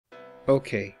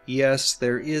Okay, yes,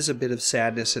 there is a bit of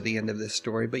sadness at the end of this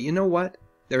story, but you know what?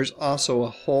 There's also a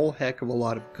whole heck of a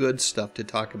lot of good stuff to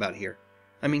talk about here.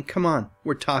 I mean, come on,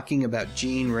 we're talking about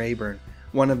Gene Rayburn,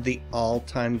 one of the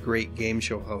all-time great game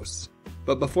show hosts.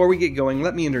 But before we get going,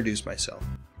 let me introduce myself.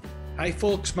 Hi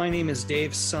folks, my name is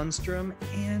Dave Sundstrom,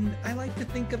 and I like to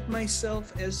think of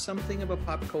myself as something of a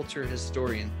pop culture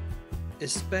historian,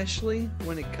 especially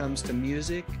when it comes to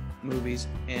music, movies,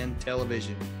 and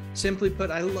television. Simply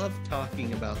put, I love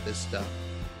talking about this stuff.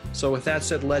 So with that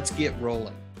said, let's get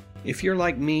rolling. If you're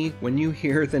like me, when you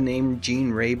hear the name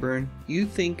Gene Rayburn, you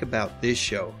think about this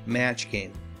show, Match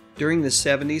Game. During the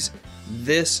 70s,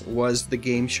 this was the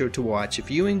game show to watch if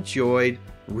you enjoyed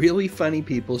really funny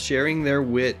people sharing their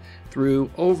wit through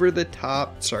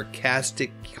over-the-top,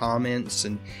 sarcastic comments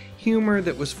and humor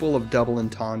that was full of double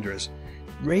entendres.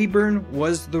 Rayburn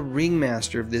was the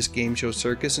ringmaster of this game show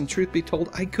circus, and truth be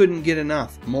told, I couldn't get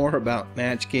enough. More about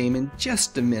Match Game in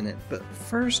just a minute, but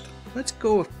first, let's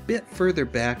go a bit further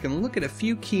back and look at a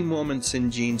few key moments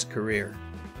in Gene's career.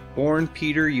 Born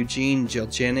Peter Eugene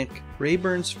Jelgenik,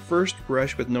 Rayburn's first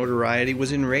brush with notoriety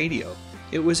was in radio.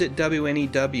 It was at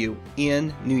WNEW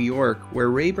in New York,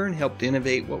 where Rayburn helped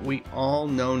innovate what we all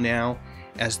know now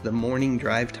as the morning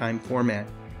drive time format.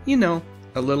 You know,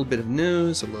 a little bit of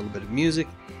news, a little bit of music,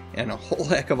 and a whole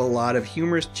heck of a lot of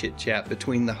humorous chit-chat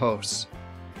between the hosts.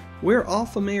 We're all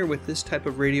familiar with this type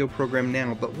of radio program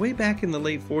now, but way back in the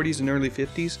late 40s and early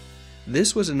 50s,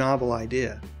 this was a novel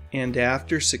idea. And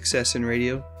after success in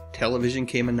radio, television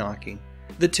came a-knocking.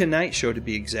 The Tonight Show, to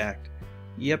be exact.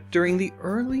 Yep, during the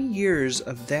early years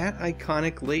of that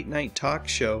iconic late-night talk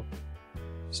show,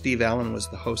 Steve Allen was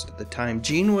the host at the time.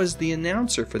 Gene was the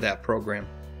announcer for that program.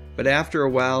 But after a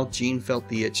while, Gene felt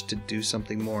the itch to do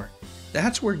something more.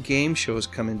 That's where game shows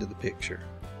come into the picture.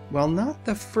 While not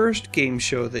the first game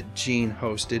show that Gene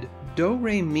hosted, Do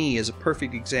Re Mi is a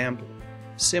perfect example.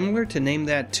 Similar to Name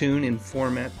That Tune in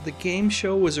format, the game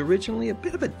show was originally a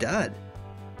bit of a dud.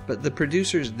 But the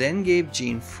producers then gave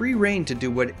Gene free rein to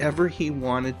do whatever he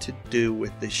wanted to do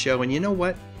with the show, and you know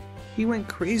what? He went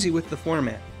crazy with the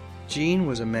format. Gene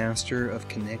was a master of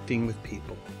connecting with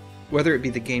people, whether it be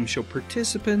the game show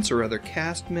participants or other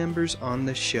cast members on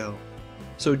the show.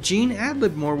 So Gene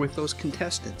ad-libbed more with those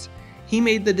contestants. He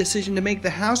made the decision to make the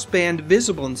house band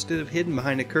visible instead of hidden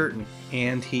behind a curtain.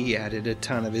 And he added a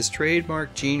ton of his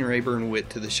trademark Gene Rayburn wit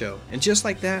to the show. And just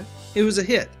like that, it was a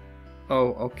hit.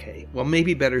 Oh, okay. Well,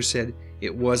 maybe better said,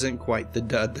 it wasn't quite the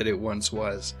dud that it once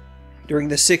was. During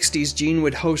the 60s, Gene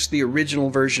would host the original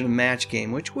version of Match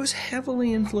Game, which was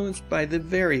heavily influenced by the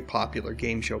very popular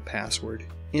game show Password.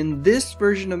 In this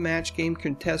version of Match Game,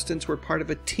 contestants were part of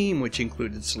a team which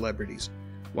included celebrities.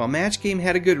 While Match Game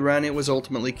had a good run, it was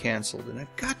ultimately canceled, and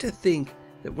I've got to think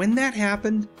that when that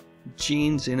happened,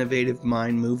 Gene's innovative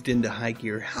mind moved into high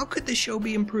gear. How could the show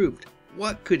be improved?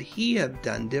 What could he have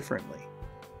done differently?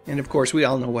 And of course, we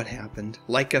all know what happened.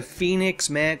 Like a phoenix,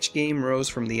 Match Game rose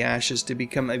from the ashes to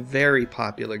become a very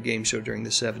popular game show during the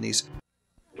 70s.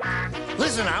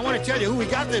 Listen, I want to tell you who we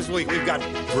got this week. We've got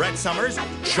Brett Summers,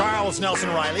 Charles Nelson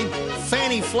Riley,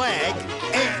 Fannie Flagg,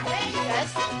 and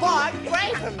Bob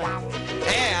Braverman.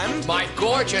 And my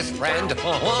gorgeous friend,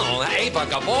 Ava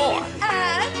Gabor.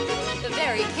 And the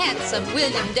very handsome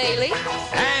William Daly.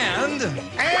 And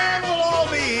we'll all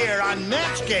be here on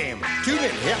Match Game. Tune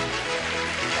in, yeah.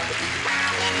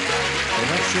 I'm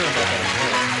not sure about that.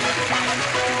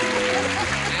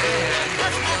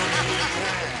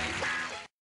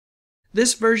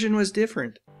 This version was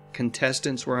different.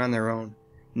 Contestants were on their own.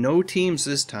 No teams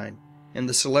this time. And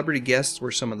the celebrity guests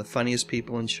were some of the funniest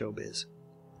people in showbiz.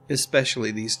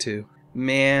 Especially these two.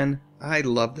 Man, I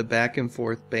love the back and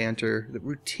forth banter that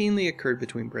routinely occurred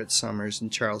between Brett Summers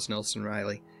and Charles Nelson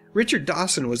Riley. Richard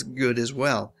Dawson was good as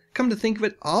well. Come to think of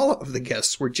it, all of the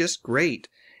guests were just great.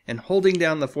 And holding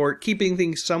down the fort, keeping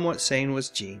things somewhat sane,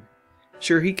 was Gene.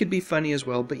 Sure, he could be funny as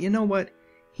well, but you know what?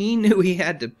 He knew he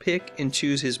had to pick and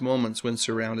choose his moments when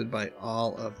surrounded by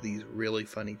all of these really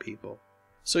funny people.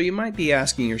 So you might be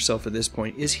asking yourself at this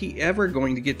point, is he ever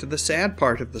going to get to the sad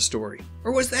part of the story?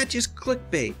 Or was that just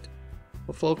clickbait?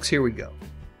 Well folks, here we go.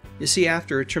 You see,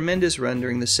 after a tremendous run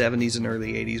during the 70s and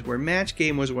early 80s, where Match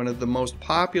Game was one of the most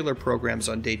popular programs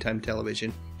on daytime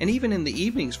television, and even in the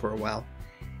evenings for a while,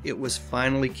 it was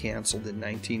finally canceled in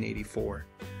 1984.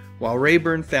 While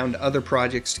Rayburn found other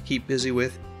projects to keep busy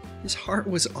with, his heart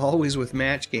was always with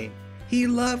Match Game. He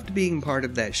loved being part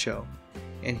of that show,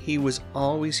 and he was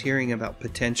always hearing about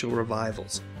potential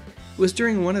revivals. It was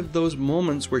during one of those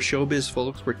moments where showbiz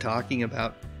folks were talking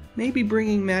about maybe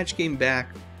bringing Match Game back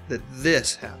that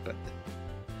this happened.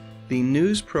 The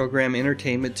news program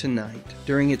Entertainment Tonight,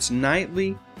 during its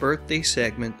nightly birthday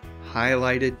segment,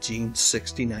 highlighted Gene's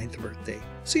 69th birthday.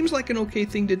 Seems like an okay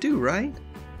thing to do, right?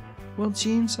 Well,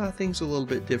 Gene saw things a little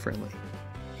bit differently.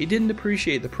 He didn't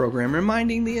appreciate the program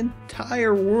reminding the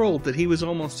entire world that he was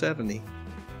almost 70.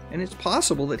 And it's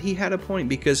possible that he had a point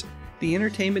because the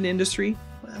entertainment industry,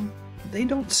 well, they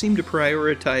don't seem to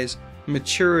prioritize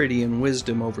maturity and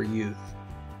wisdom over youth.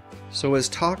 So as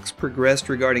talks progressed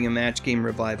regarding a Match Game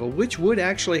revival, which would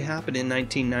actually happen in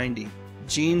 1990,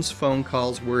 Gene's phone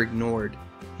calls were ignored.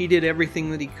 He did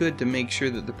everything that he could to make sure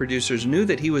that the producers knew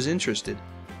that he was interested,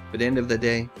 but at the end of the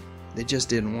day, they just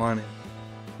didn't want him.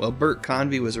 Well, Bert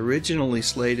Convy was originally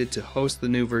slated to host the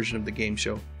new version of the game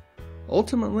show.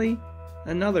 Ultimately,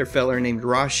 another feller named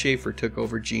Ross Schaefer took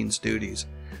over Gene's duties.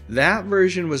 That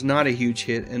version was not a huge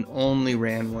hit and only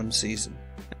ran one season.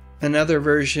 Another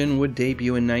version would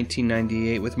debut in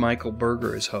 1998 with Michael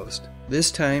Berger as host. This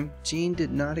time, Gene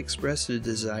did not express a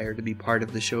desire to be part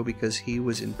of the show because he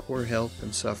was in poor health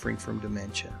and suffering from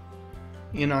dementia.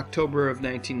 In October of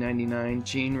 1999,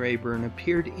 Gene Rayburn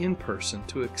appeared in person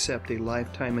to accept a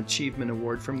Lifetime Achievement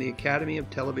Award from the Academy of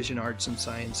Television Arts and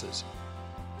Sciences.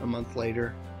 A month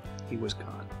later, he was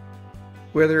gone.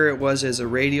 Whether it was as a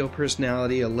radio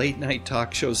personality, a late-night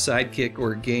talk show sidekick,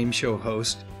 or a game show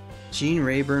host, Gene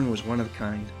Rayburn was one of a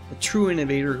kind, a true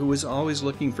innovator who was always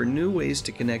looking for new ways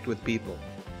to connect with people.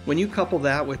 When you couple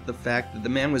that with the fact that the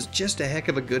man was just a heck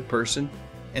of a good person,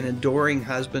 an adoring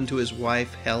husband to his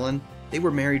wife, Helen, they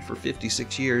were married for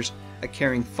 56 years, a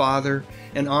caring father,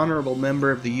 an honorable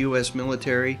member of the U.S.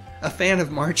 military, a fan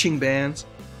of marching bands,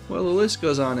 well, the list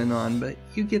goes on, but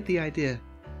you get the idea.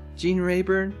 Gene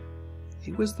Rayburn,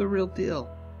 he was the real deal.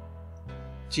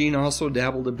 Gene also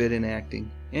dabbled a bit in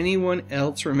acting. Anyone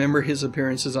else remember his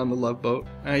appearances on The Love Boat?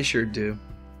 I sure do.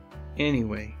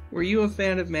 Anyway, were you a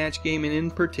fan of Match Game and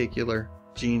in particular,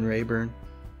 Gene Rayburn?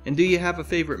 And do you have a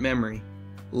favorite memory?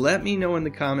 Let me know in the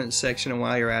comments section, and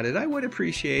while you're at it, I would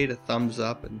appreciate a thumbs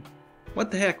up, and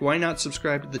what the heck, why not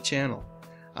subscribe to the channel?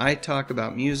 I talk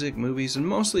about music, movies, and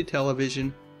mostly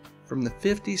television from the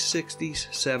 50s, 60s,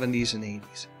 70s, and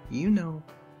 80s. You know,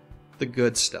 the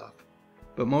good stuff.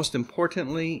 But most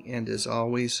importantly, and as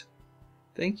always,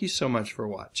 thank you so much for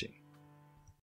watching.